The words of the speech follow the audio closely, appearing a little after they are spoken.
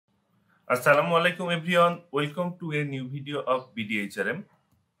আসসালামু আলাইকুম everyone, welcome to a new video of বিডিএইচআরএম।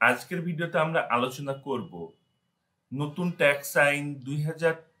 আজকের ভিডিওতে আমরা আলোচনা করব নতুন ট্যাক্স আইন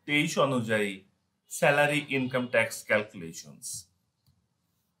 2023 অনুযায়ী স্যালারি ইনকাম ট্যাক্স ক্যালকুলেশনস।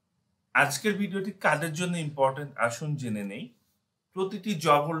 আজকের ভিডিওটি কাদের জন্য ইম্পর্টেন্ট আসুন জেনে নেই। প্রতিটি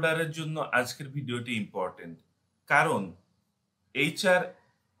জব হোল্ডারের জন্য আজকের ভিডিওটি ইম্পর্টেন্ট, কারণ এইচআর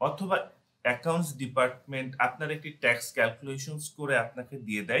অথবা অ্যাকাউন্টস ডিপার্টমেন্ট আপনার একটি ট্যাক্স ক্যালকুলেশনস করে আপনাকে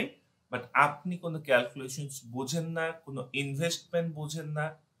দিয়ে দেয়, বাট আপনি কোনো ক্যালকুলেশনস বোঝেন না, কোনো ইনভেস্টমেন্ট বোঝেন না,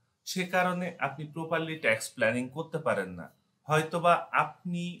 সে কারণে আপনি প্রপারলি ট্যাক্স প্ল্যানিং করতে পারেন না। হয়তোবা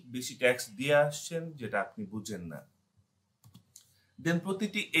আপনি বেশি ট্যাক্স দিয়ে আসছেন যেটা আপনি বুঝেন না। দেন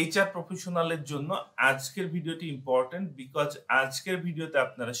প্রতিটি এইচআর প্রফেশনালের জন্য আজকের ভিডিওটি ইম্পর্টেন্ট, বিকজ আজকের ভিডিওতে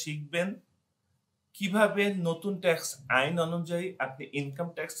আপনারা শিখবেন কিভাবে নতুন ট্যাক্স আইন অনুযায়ী আপনি ইনকাম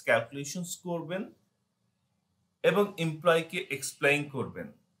ট্যাক্স ক্যালকুলেশনস করবেন এবং এমপ্লয়িকে এক্সপ্লেইন করবেন।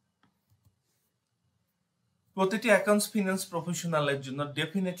 প্রতিটি অ্যাকাউন্টস ফিনান্স প্রফেশনালের জন্য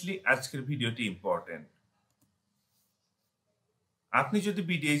ডেফিনেটলি আজকের ভিডিওটি ইম্পর্টেন্ট। আপনি যদি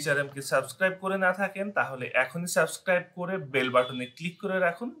বিডিএইচআরএম কে সাবস্ক্রাইব করে না থাকেন তাহলে এখনই সাবস্ক্রাইব করে বেল বাটনে ক্লিক করে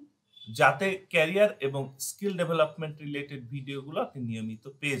রাখুন, যাতে ক্যারিয়ার এবং স্কিল ডেভেলপমেন্ট রিলেটেড ভিডিওগুলো আপনি নিয়মিত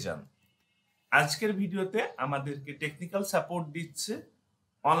পেয়ে যান। আজকের ভিডিওতে আমাদেরকে টেকনিক্যাল সাপোর্ট দিচ্ছে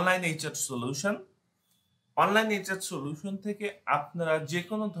online HR solution. Online HR solution থেকে আপনারা যে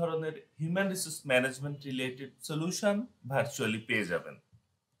কোনো ধরনের human resource management related solution virtually পেয়ে যাবেন।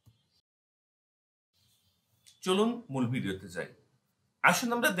 চলুন মূল ভিডিওতে যাই। আসুন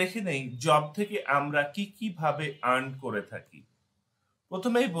আমরা দেখে নেই জব থেকে আমরা কি ভাবে আর্ন করে থাকি।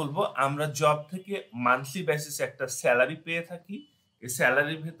 প্রথমেই বলবো, আমরা জব থেকে মান্থলি বেসিস একটা স্যালারি পেয়ে থাকি। এই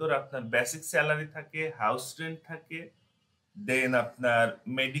স্যালারির ভেতর আপনার বেসিক স্যালারি থাকে, হাউস রেন্ট থাকে, দেন আপনার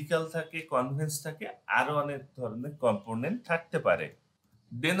মেডিকেল থাকে, কনভেন্স থাকে, আরো অনেক ধরনের কম্পোনেন্ট থাকতে পারে।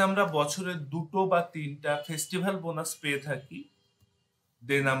 দেন আমরা বছরে 2 বা 3টা ফেস্টিভ্যাল বোনাস পেয়ে থাকি।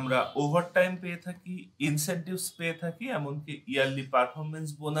 দেন আমরা ওভারটাইম পেয়ে থাকি, ইনসেন্টিভস পেয়ে থাকি, এমনকি ইয়ারলি পারফরমেন্স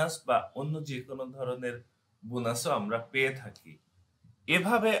বোনাস বা অন্য যে কোনো ধরনের বোনাসও আমরা পেয়ে থাকি।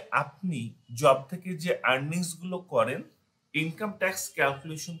 এভাবে আপনি জব থেকে যে আর্নিংস গুলো করেন, ইনকাম ট্যাক্স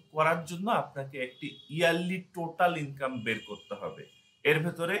ক্যালকুলেশন করার জন্য আপনাকে একটি ইয়ারলি টোটাল ইনকাম বের করতে হবে। এর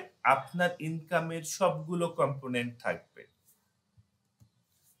ভেতরে আপনার ইনকামের সবগুলো কম্পোনেন্ট থাকবে।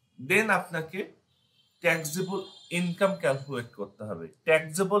 দেন আপনাকে ট্যাক্সেবল ইনকাম ক্যালকুলেট করতে হবে।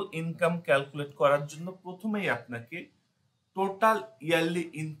 ট্যাক্সেবল ইনকাম ক্যালকুলেট করার জন্য প্রথমেই আপনাকে টোটাল ইয়ারলি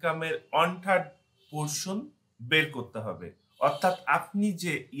ইনকামের 1/3 পোর্শন বের করতে হবে। অর্থাৎ আপনি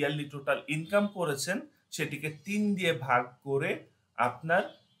যে ইয়ারলি টোটাল ইনকাম করেছেন সেটিকে 3 দিয়ে ভাগ করে আপনার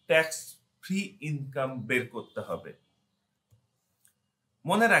ট্যাক্স ফ্রি ইনকাম বের করতে হবে।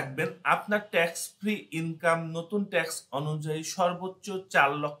 মনে রাখবেন, আপনার ট্যাক্স ফ্রি ইনকাম নতুন ট্যাক্স অনুযায়ী সর্বোচ্চ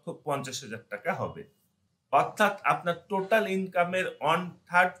 4,50,000 টাকা হবে। অর্থাৎ আপনার টোটাল ইনকামের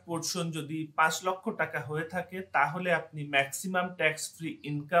 1/3 পোর্শন যদি 5 লক্ষ টাকা হয়ে থাকে, তাহলে আপনি ম্যাক্সিমাম ট্যাক্স ফ্রি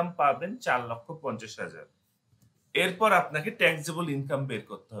ইনকাম পাবেন 4,50,000। এরপর আপনাকে ট্যাক্সেবল ইনকাম বের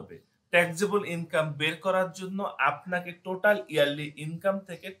করতে হবে। ট্যাক্সেবল ইনকাম বের করার জন্য আপনাকে টোটাল ইয়ারলি ইনকাম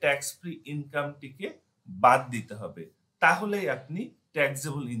থেকে ট্যাক্স ফ্রি ইনকামটিকে বাদ দিতে হবে, তাহলেই আপনি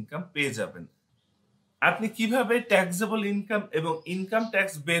ট্যাক্সেবল ইনকাম পেয়ে যাবেন। আপনি কিভাবে ট্যাক্সেবল ইনকাম এবং ইনকাম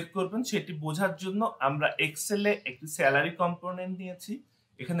ট্যাক্স বের করবেন সেটি বোঝার জন্য আমরা এক্সেলে একটি স্যালারি কম্পোনেন্ট নিয়েছি।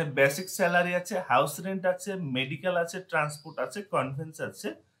 এখানে বেসিক স্যালারি আছে, হাউস রেন্ট আছে, মেডিকেল আছে, ট্রান্সপোর্ট আছে, কনভেন্স আছে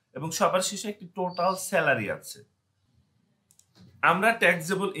এবং সবার শেষে একটি টোটাল স্যালারি আছে। আমরা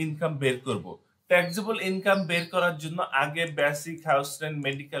ট্যাক্সেবল ইনকাম বের করব। ট্যাক্সেবল ইনকাম বের করার জন্য আগে বেসিক, হাউস রেন্ট,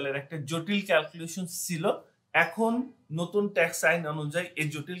 মেডিকেলের একটা জটিল ক্যালকুলেশন ছিল। এখন নতুন ট্যাক্স আইন অনুযায়ী এই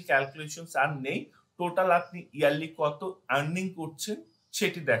জটিল ক্যালকুলেশন আর নেই। টোটাল আপনি ইয়ারলি কত আর্নিং করছেন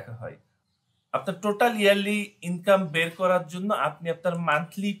সেটি দেখা হয়। আপনার টোটাল ইয়ারলি ইনকাম বের করার জন্য আপনি আপনার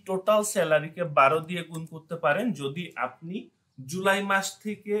মান্থলি টোটাল স্যালারিকে 12 দিয়ে গুণ করতে পারেন যদি আপনি জুলাই মাস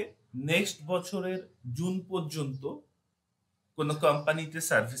থেকে নেক্সট বছরের জুন পর্যন্ত কোনো কোম্পানিতে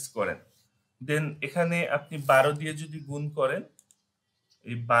সার্ভিস করেন। দেন এখানে আপনি 12 দিয়ে যদি গুণ করেন,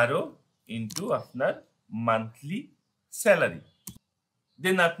 এই 12 ইন্টু আপনার মান্থলি স্যালারি,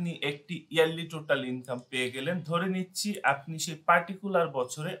 দেন আপনি একটি ইয়ারলি টোটাল ইনকাম পেয়ে গেলেন। ধরে নিচ্ছি আপনি সেই পার্টিকুলার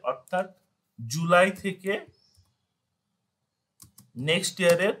বছরে অর্থাৎ জুলাই থেকে নেক্সট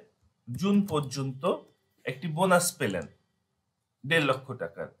ইয়ারের জুন পর্যন্ত একটি বোনাস পেলেন, 1.5 লক্ষ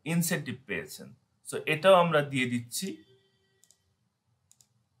টাকার ইনসেন্টিভ পেয়েছেন। সো এটাও আমরা দিয়ে দিচ্ছি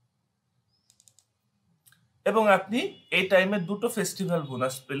এবং আপনি এই টাইমে 2টো ফেস্টিভ্যাল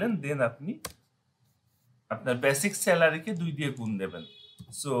বোনাস পেলেন। দেন আপনি আপনার বেসিক স্যালারিকে 2 দিয়ে গুণ দেবেন।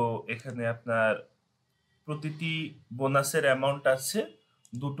 সো এখানে আপনার প্রতিটি বোনাসের অ্যামাউন্ট আছে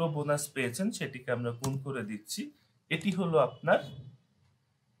দুটো বোনাস পেয়েছেন সেটিকে আমরা গুণ করে দিচ্ছি। এটি হলো আপনার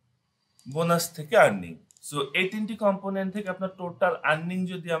বোনাস থেকে আর্নিং। সো এই তিনটি কম্পোনেন্ট থেকে আপনার টোটাল আর্নিং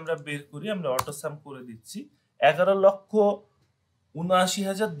যদি আমরা বের করি, আমরা অটোসাম করে দিচ্ছি,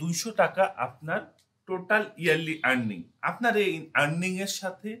 11,79,200 টাকা আপনার টোটাল ইয়ারলি আর্নিং। আপনার এই আর্নিং এর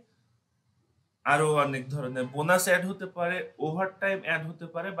সাথে আরো অনেক ধরনের বোনাস অ্যাড হতে পারে, ওভারটাইম অ্যাড হতে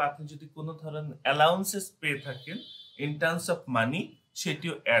পারে, বা আপনি যদি কোনো ধরনের অ্যালাউন্সেস পেয়ে থাকেন ইন টার্মস অফ মানি,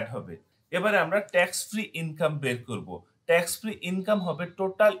 সেটিও অ্যাড হবে। এবারে আমরা ট্যাক্স ফ্রি ইনকাম বের করব। ট্যাক্স ফ্রি ইনকাম হবে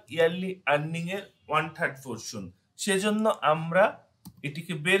টোটাল ইয়ারলি আর্নিং এর 1/3 পোর্শন। সেজন্য আমরা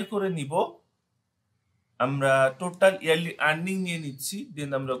এটিকে বের করে নিব। আমরা টোটাল ইয়ারলি আর্নিং নিয়ে নিচ্ছি,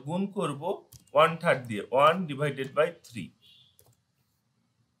 দেন আমরা গুণ করব 1/3 দিয়ে, 1/3।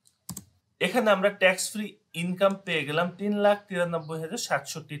 এখানে আমরা ট্যাক্স ফ্রি ইনকাম পেয়ে গেলাম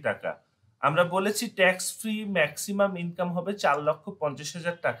 3,93,067 টাকা। আমরা বলেছি ট্যাক্স ফ্রি ম্যাক্সিমাম ইনকাম হবে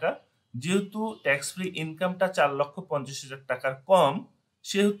 4,50,000 টাকা। যেহেতু ট্যাক্স ফ্রি ইনকামটা 4,50,000 টাকার কম,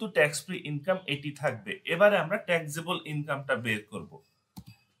 সেহেতু ট্যাক্স ফ্রি ইনকাম এটি থাকবে। এবারে আমরা ট্যাক্সেবল ইনকামটা বের করব।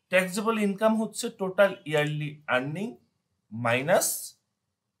 ট্যাক্সেবল ইনকাম হচ্ছে টোটাল ইয়ারলি আর্নিং মাইনাস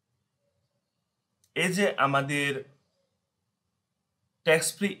এই যে আমাদের ট্যাক্স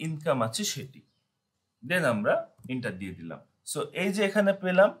ফ্রি ইনকাম আছে সেটি, দেন আমরা এন্টার দিয়ে দিলাম। সো এই যে এখানে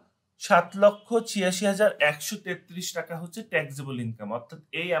পেলাম 7,86,133 টাকা হচ্ছে ট্যাক্সেবল ইনকাম, অর্থাৎ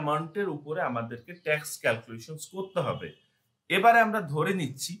এই অ্যামাউন্টের উপরে আমাদেরকে ট্যাক্স ক্যালকুলেশন করতে হবে। এবারে আমরা ধরে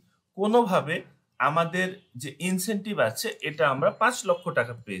নিচ্ছি কোনোভাবে আমাদের যে ইনসেন্টিভ আছে এটা আমরা 5 লক্ষ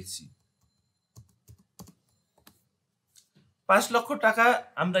টাকা পেয়েছি। 5 লক্ষ টাকা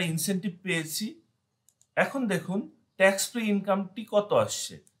আমরা ইনসেন্টিভ পেয়েছি। এখন দেখুন ট্যাক্স ফ্রি ইনকামটি কত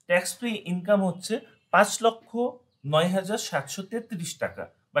আসছে। ট্যাক্স ফ্রি ইনকাম হচ্ছে 5,09,733 টাকা,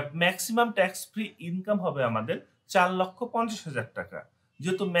 but maximum tax free income হবে আমাদের 4,50,000 টাকা।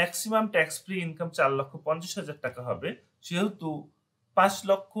 যেহেতু ম্যাক্সিমাম ট্যাক্স ফ্রি ইনকাম 4,50,000 টাকা হবে, সেহেতু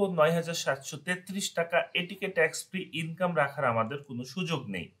 5,09,733 টাকা এটিকে ট্যাক্স ফ্রি ইনকাম রাখার আমাদের কোনো সুযোগ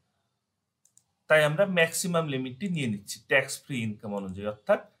নেই। তাই আমরা ম্যাক্সিমাম লিমিটটি নিয়ে নিচ্ছি ট্যাক্স ফ্রি ইনকাম অনুযায়ী,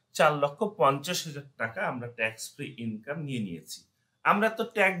 অর্থাৎ 4,50,000 টাকা আমরা ট্যাক্স ফ্রি ইনকাম নিয়ে নিয়েছি। আমরা তো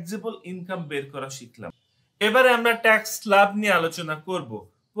ট্যাক্সেবল ইনকাম বের করা শিখলাম। এবারে আমরা ট্যাক্স স্ল্যাব নিয়ে আলোচনা করব।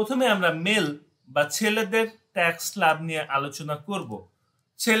 প্রথমে আমরা মেল বা ছেলেদের ট্যাক্স স্ল্যাব নিয়ে আলোচনা করব।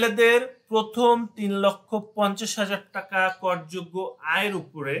 ছেলেদের প্রথম 3,50,000 টাকা করযোগ্য আয়ের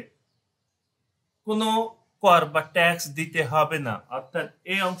উপরে কোনো কর বা ট্যাক্স দিতে হবে না, অর্থাৎ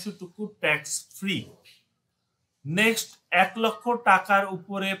এই অংশটুকু ট্যাক্স ফ্রি। নেক্সট 1 লক্ষ টাকার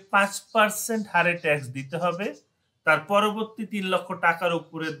উপরে 5% হারে ট্যাক্স দিতে হবে। তার পরবর্তী 3 লক্ষ টাকার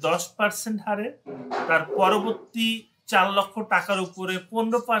উপরে 10% হারে, তার পরবর্তী 4 লক্ষ টাকার উপরে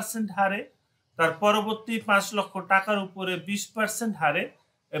 15% হারে, তার পরবর্তী 5 লক্ষ টাকার উপরে 20% হারে,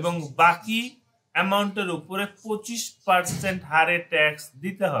 এবং বাকি অ্যামাউন্টের উপরে 25% হারে ট্যাক্স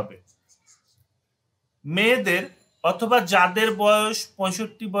দিতে হবে। মেয়েদের অথবা যাদের বয়স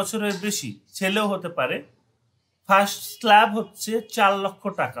 65 বছরের বেশি, ছেলেও হতে পারে, ফার্স্ট স্ল্যাব হচ্ছে 4 লক্ষ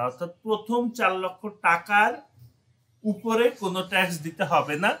টাকা, অর্থাৎ প্রথম 4 লক্ষ টাকার উপরে কোনো ট্যাক্স দিতে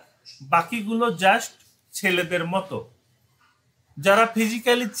হবে না। বাকিগুলো জাস্ট ছেলেদের মতো। যারা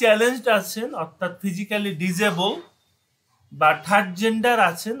ফিজিক্যালি চ্যালেঞ্জড আছেন, অর্থাৎ ফিজিক্যালি ডিজেবল বা থার্ড জেন্ডার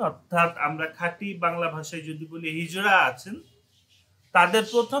আছেন, অর্থাৎ আমরা খাঁটি বাংলা ভাষায় যদি বলি হিজড়া আছেন, তাদের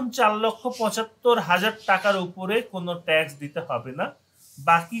প্রথম 4,75,000 টাকার উপরে কোনো ট্যাক্স দিতে হবে না,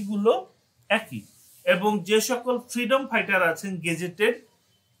 বাকিগুলো একই। এবং যে সকল ফ্রিডম ফাইটার আছেন গেজেটেড,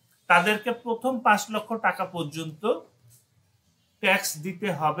 তাদেরকে প্রথম 5 লক্ষ টাকা পর্যন্ত ট্যাক্স দিতে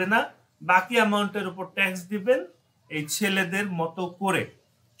হবে না, বাকি অ্যামাউন্টের উপর ট্যাক্স দিবেন এই ছেলেদের মতো করে।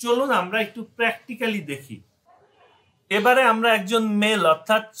 চলুন আমরা একটু প্র্যাকটিক্যালি দেখি। এবারে আমরা একজন মেল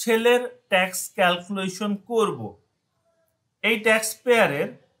অর্থাৎ ছেলের ট্যাক্স ক্যালকুলেশন করব। এই ট্যাক্স পেয়ারের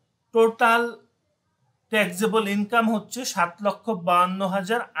টোটাল ট্যাক্সেবল ইনকাম হচ্ছে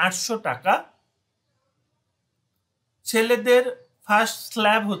 7,52,800 টাকা। ছেলেদের ফার্স্ট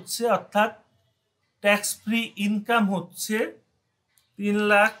স্ল্যাব হচ্ছে, অর্থাৎ ট্যাক্স ফ্রি ইনকাম হচ্ছে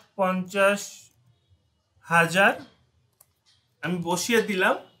 3,50,000। আমি বসিয়ে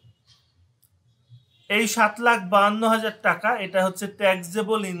দিলাম। এই 7,52,000 টাকা এটা হচ্ছে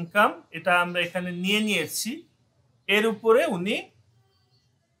ট্যাক্সেবল ইনকাম, এটা আমরা এখানে নিয়ে নিয়েছি। এর উপরে উনি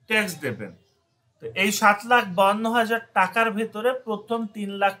ট্যাক্স দেবেন। তো এই 7,52,000 টাকার ভেতরে প্রথম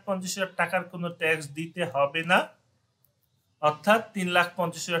 3,50,000 টাকার কোনো ট্যাক্স দিতে হবে না, অর্থাৎ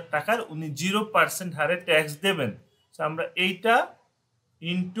 3,50,000 টাকার উনি 0% হারে ট্যাক্স দেবেন। আমরা এইটা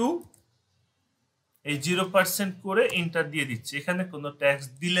ইন্টু এই 0% করে এন্টার দিয়ে দিচ্ছি। এখানে কোনো ট্যাক্স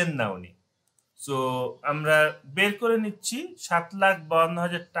দিলেন না উনি। সো আমরা বের করে নিচ্ছি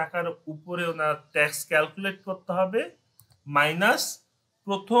 7,52,000 টাকার উপরে ওনার ট্যাক্স ক্যালকুলেট করতে হবে মাইনাস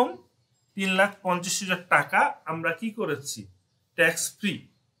প্রথম 3,50,000 টাকা আমরা কি করেছি ট্যাক্স ফ্রি।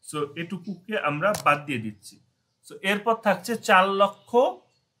 সো এটুকুকে আমরা বাদ দিয়ে দিচ্ছি। সো এরপর থাকছে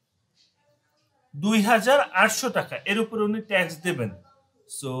 4,02,800 টাকা, এর উপরে উনি ট্যাক্স দেবেন।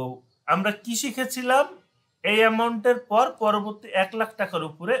 সো আমরা কি শিখেছিলাম, এই অ্যামাউন্টের পর পরবর্তী 1,00,000 টাকার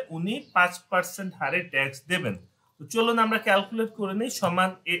উপরে উনি 5% হারে ট্যাক্স দেবেন। তো চলুন আমরা ক্যালকুলেট করে নিই। সমান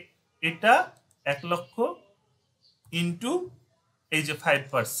এটা 1,00,000 ইন্টু এই যে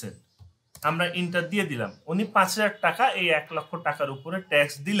 5%, আমরা ইন্টার দিয়ে দিলাম। উনি 5,000 টাকা এই 1,00,000 টাকার উপরে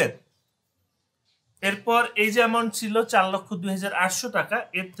ট্যাক্স দিলেন। এরপর এই যে অ্যামাউন্ট ছিল 4,02,800 টাকা,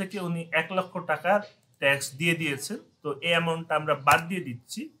 এর থেকে উনি 1,00,000 টাকার ট্যাক্স দিয়ে দিয়েছেন। তো এই অ্যামাউন্টটা আমরা বাদ দিয়ে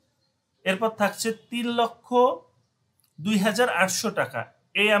দিচ্ছি। এরপর থাকছে 3,02,800 টাকা।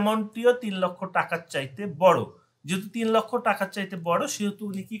 এই অ্যামাউন্টটিও 3,00,000 টাকার চাইতে বড়। যেহেতু 3,00,000 টাকার চাইতে বড়, সেহেতু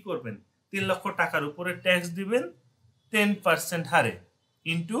উনি কি করবেন, 3,00,000 টাকার উপরে ট্যাক্স দিবেন 10% হারে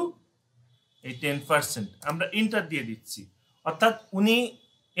ইন্টু এই 10%, আমরা ইন্টার দিয়ে দিচ্ছি। অর্থাৎ উনি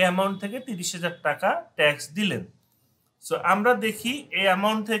এই অ্যামাউন্ট থেকে 30,000 টাকা ট্যাক্স দিলেন। সো আমরা দেখি এই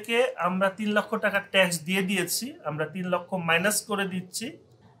অ্যামাউন্ট থেকে আমরা 3,00,000 টাকা ট্যাক্স দিয়ে দিয়েছি, আমরা 3,00,000 মাইনাস করে দিচ্ছি,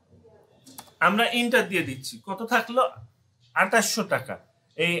 আমরা ইন্টার দিয়ে দিচ্ছি। কত থাকলো, 2,800 টাকা।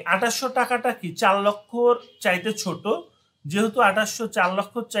 এই 2,800 টাকাটা কি 4,00,000 চাইতে ছোট। যেহেতু 2,800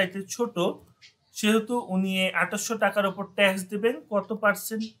 4,00,000 চাইতে ছোট, সেহেতু উনি 2,800 টাকার উপর ট্যাক্স দেবেন কত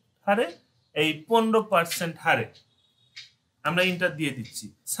পার্সেন্ট হারে, এই 15% হারে। আমরা ইন্টার দিয়ে দিচ্ছি।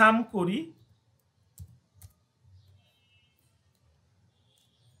 সাম করি,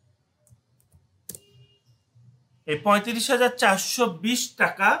 এই 35,420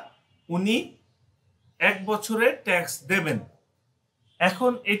 টাকা উনি 1 বছরে ট্যাক্স দেবেন।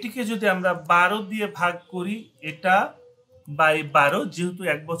 এখন এটিকে যদি আমরা 12 দিয়ে ভাগ করি, এটা বাই 12, যেহেতু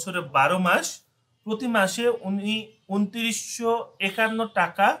 1 বছরে 12 মাস, প্রতি মাসে উনি 2,951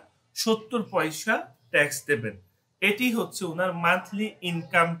 টাকা 70 পয়সা ট্যাক্স দেবেন। এটি হচ্ছে ওনার মান্থলি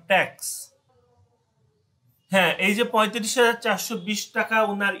ইনকাম ট্যাক্স। হ্যাঁ, এই যে 35,420 টাকা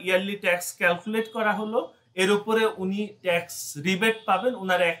ওনার ইয়ারলি ট্যাক্স ক্যালকুলেট করা হলো, এর উপরে উনি ট্যাক্স রিবেট পাবেন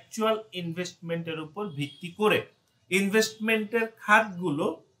ওনার অ্যাকচুয়াল ইনভেস্টমেন্টের উপর ভিত্তি করে। ইনভেস্টমেন্টের খাতগুলো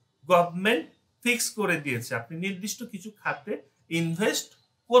গভর্নমেন্ট ফিক্স করে দিয়েছে, আপনি নির্দিষ্ট কিছু খাতে ইনভেস্ট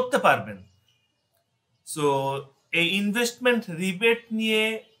করতে পারবেন। সো এই ইনভেস্টমেন্ট রিবেট নিয়ে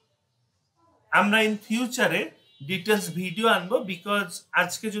আমরা ইন ফিউচারে ডিটেলস ভিডিও আনবো, বিকজ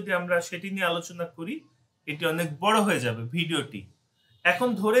আজকে যদি আমরা সেটি নিয়ে আলোচনা করি এটি অনেক বড় হয়ে যাবে ভিডিওটি। এখন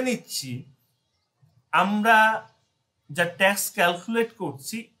ধরে নিচ্ছি আমরা যা ট্যাক্স ক্যালকুলেট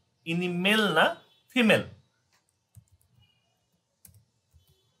করছি ইনি মেল না ফিমেল।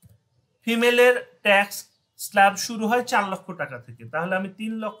 ফিমেলের ট্যাক্স স্ল্যাব শুরু হয় 4,00,000 টাকা থেকে। তাহলে আমি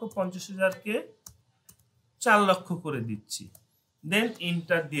 3,50,000-কে 4,00,000 করে দিচ্ছি, দেন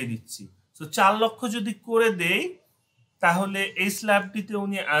ইন্টার দিয়ে দিচ্ছি। তো 4,00,000 যদি করে দেই, তাহলে এই স্ল্যাবটিতে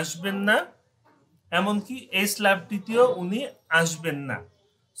উনি আসবেন না, এমনকি এই স্ল্যাবটিতেও উনি আসবেন না।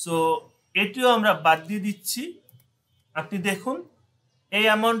 সো এটিও আমরা বাদ দিয়ে দিচ্ছি। আপনি দেখুন এই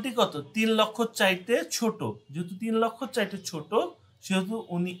অ্যামাউন্টটি কত, 3,00,000 চাইতে ছোট। যেহেতু 3,00,000 চাইতে ছোট, সেহেতু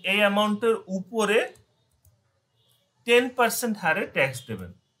উনি এই অ্যামাউন্টের উপরে 10% হারে ট্যাক্স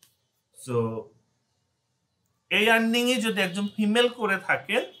দেবেন। সো এই আর্নিংয়ে যদি একজন ফিমেল করে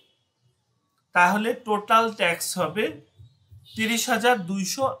থাকেন, তাহলে টোটাল ট্যাক্স হবে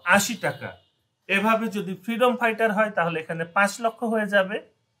 30,280 টাকা। এভাবে যদি ফ্রিডম ফাইটার হয় তাহলে এখানে 5,00,000 হয়ে যাবে,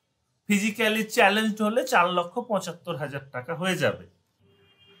 ফিজিক্যালি চ্যালেঞ্জড হলে 4,75,000 টাকা হয়ে যাবে।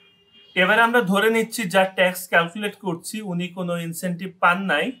 এবার আমরা ধরে নিচ্ছি যার ট্যাক্স ক্যালকুলেট করছি উনি কোনো ইনসেন্টিভ পান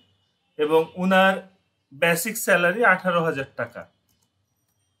নাই এবং উনার বেসিক স্যালারি 18,000 টাকা।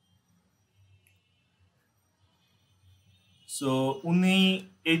 সো উনি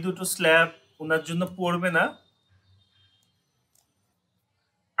এই দুটো স্ল্যাব ওনার জন্য পড়বে না।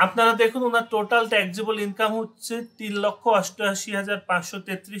 আপনারা দেখুন ওনার টোটাল ট্যাক্সেবল ইনকাম হচ্ছে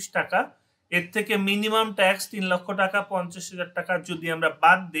 3,88,533 টাকা। এর থেকে মিনিমাম ট্যাক্স 3,00,000 টাকা 50,000 টাকা যদি আমরা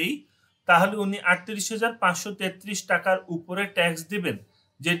বাদ দেই, তাহলে উনি 38,533 টাকার উপরে ট্যাক্স দিবেন,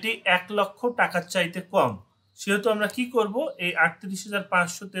 যেটি 1,00,000 টাকার চাইতে কম। সেহেতু আমরা কি করব, এই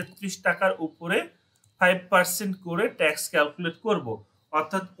 38,533 টাকার উপরে 5% করে ট্যাক্স ক্যালকুলেট করব।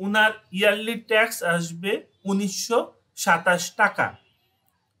 অর্থাৎ উনার ইয়ারলি ট্যাক্স আসবে 1,927 টাকা।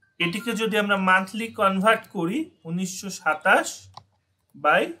 এটিকে যদি আমরা মান্থলি কনভার্ট করি, 1,927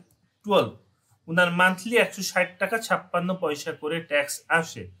 বাই 12, উনার মান্থলি 160 টাকা 56 পয়সা করে ট্যাক্স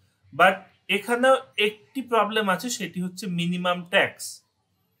আসে। বাট এখানেও একটি প্রবলেম আছে, সেটি হচ্ছে মিনিমাম ট্যাক্স।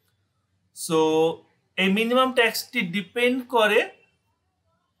 সো এই মিনিমাম ট্যাক্সটি ডিপেন্ড করে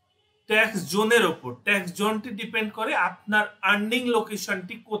ট্যাক্স জোনের ওপর। ট্যাক্স জোনটি ডিপেন্ড করে আপনার আর্নিং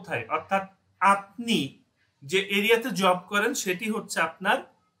লোকেশনটি কোথায়, অর্থাৎ আপনি যে এরিয়াতে জব করেন সেটি হচ্ছে আপনার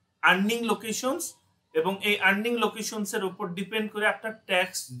আর্নিং লোকেশনস, এবং এই আর্নিং লোকেশনস এর উপর ডিপেন্ড করে আপনার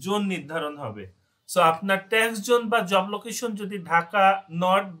ট্যাক্স জোন নির্ধারণ হবে। সো আপনার ট্যাক্স জোন বা জব লোকেশন যদি ঢাকা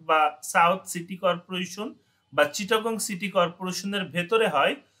নর্থ বা সাউথ সিটি কর্পোরেশন বা চিটাগং সিটি কর্পোরেশনের ভেতরে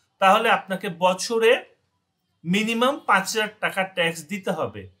হয়, তাহলে আপনাকে বছরে মিনিমাম 5,000 টাকা ট্যাক্স দিতে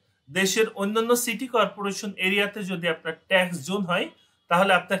হবে। দেশের অন্যান্য সিটি কর্পোরেশন এরিয়াতে যদি আপনার ট্যাক্স জোন হয়,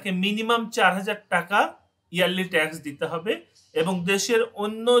 তাহলে আপনাকে মিনিমাম 4,000 টাকা ইয়ারলি ট্যাক্স দিতে হবে। এবং দেশের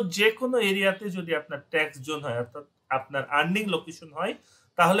অন্য যে কোনো এরিয়াতে যদি আপনার ট্যাক্স জোন হয়, অর্থাৎ আপনার আর্নিং লোকেশন হয়,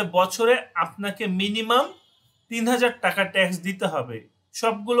 তাহলে বছরে আপনাকে মিনিমাম 3,000 টাকা ট্যাক্স দিতে হবে।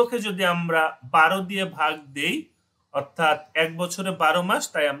 সবগুলোকে যদি আমরা 12 দিয়ে ভাগ দেই, অর্থাৎ এক বছরে 12 মাস,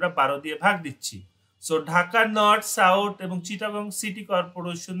 তাই আমরা 12 দিয়ে ভাগ দিচ্ছি। সো ঢাকা নর্থ সাউথ এবং চিটাগং সিটি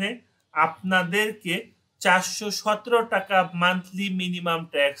কর্পোরেশনে আপনাদেরকে 417 টাকা মান্থলি মিনিমাম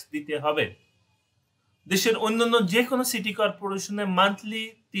ট্যাক্স দিতে হবে। দেশের অন্যান্য যে কোনো সিটি কর্পোরেশনে মান্থলি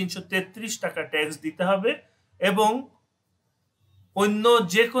 333 টাকা ট্যাক্স দিতে হবে, এবং অন্য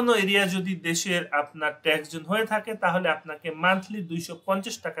যে কোনো এরিয়া যদি দেশের আপনার ট্যাক্স জোন হয়ে থাকে, তাহলে আপনাকে মান্থলি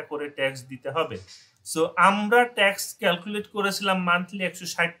 250 টাকা করে ট্যাক্স দিতে হবে। সো আমরা ট্যাক্স ক্যালকুলেট করেছিলাম মান্থলি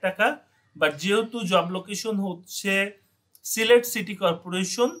 160 টাকা, বাট যেহেতু জব লোকেশন হচ্ছে সিলেট সিটি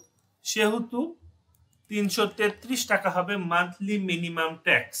কর্পোরেশন, সেহেতু 333 টাকা হবে মান্থলি মিনিমাম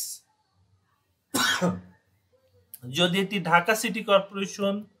ট্যাক্স। যদি এটি ঢাকা সিটি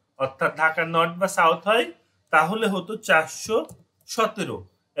কর্পোরেশন অর্থাৎ ঢাকা নর্থ বা সাউথ হয়, তাহলে হতো 417।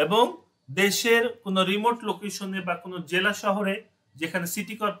 এবং দেশের কোনো রিমোট লোকেশনে বা কোনো জেলা শহরে যেখানে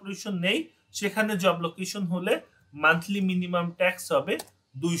সিটি কর্পোরেশন নেই, সেখানে জব লোকেশন হলে মান্থলি মিনিমাম ট্যাক্স হবে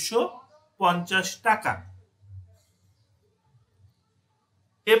 250 টাকা।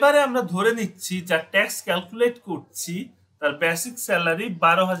 এবারে আমরা ধরে নিচ্ছি যা ট্যাক্স ক্যালকুলেট করছি তার বেসিক স্যালারি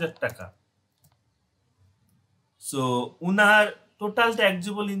 12,000 টাকা। সো উনার টোটাল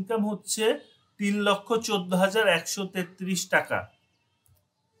ট্যাক্সেবল ইনকাম হচ্ছে 3,14,133 টাকা,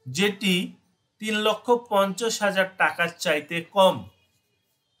 যেটি 3,50,000 টাকার চাইতে কম।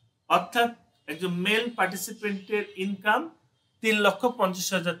 অর্থাৎ একজন মেল পার্টিসিপেন্টের ইনকাম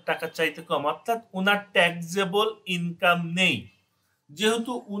 3,50,000 টাকার চাইতে কম, অর্থাৎ উনার ট্যাক্সেবল ইনকাম নেই।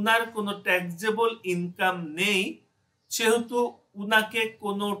 যেহেতু উনার কোনো ট্যাক্সেবল ইনকাম নেই, সেহেতু উনাকে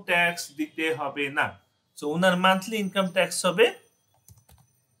কোনো ট্যাক্স দিতে হবে না। সো উনার মান্থলি ইনকাম ট্যাক্স হবে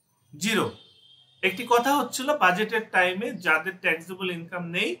 0। একটি কথা হচ্ছিল, বাজেটের টাইমে যাদের ট্যাক্সেবল ইনকাম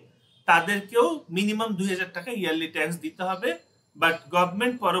নেই তাদেরকেও মিনিমাম 2,000 টাকা ইয়ারলি ট্যাক্স দিতে হবে, বাট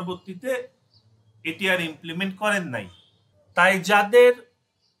গভর্নমেন্ট পরবর্তীতে এটি আর ইমপ্লিমেন্ট করেন নাই। তাই যাদের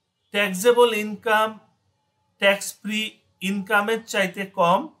ট্যাক্সেবল ইনকাম ট্যাক্স ফ্রি ইনকামের চাইতে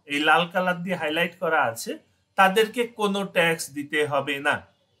কম, এই লাল কালার দিয়ে হাইলাইট করা আছে, তাদেরকে কোনো ট্যাক্স দিতে হবে না।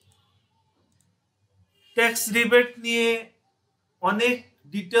 ট্যাক্স রিবেট নিয়ে অনেক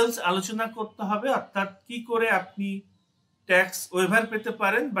ডিটেলস আলোচনা করতে হবে, অর্থাৎ কি করে আপনি ট্যাক্স ওয়েভার পেতে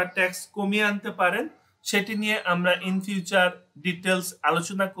পারেন বা ট্যাক্স কমিয়ে আনতে পারেন, সেটি নিয়ে আমরা ইন ফিউচার ডিটেলস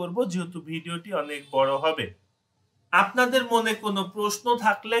আলোচনা করব, যেহেতু ভিডিওটি অনেক বড় হবে। আপনাদের মনে কোনো প্রশ্ন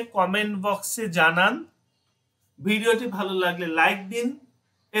থাকলে কমেন্ট বক্সে জানান। ভিডিওটি ভালো লাগলে লাইক দিন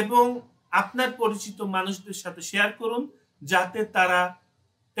এবং আপনার পরিচিত মানুষদের সাথে শেয়ার করুন, যাতে তারা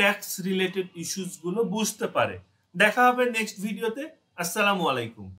ট্যাক্স রিলেটেড ইস্যুসগুলো বুঝতে পারে। দেখা হবে নেক্সট ভিডিওতে। আসসালামু আলাইকুম।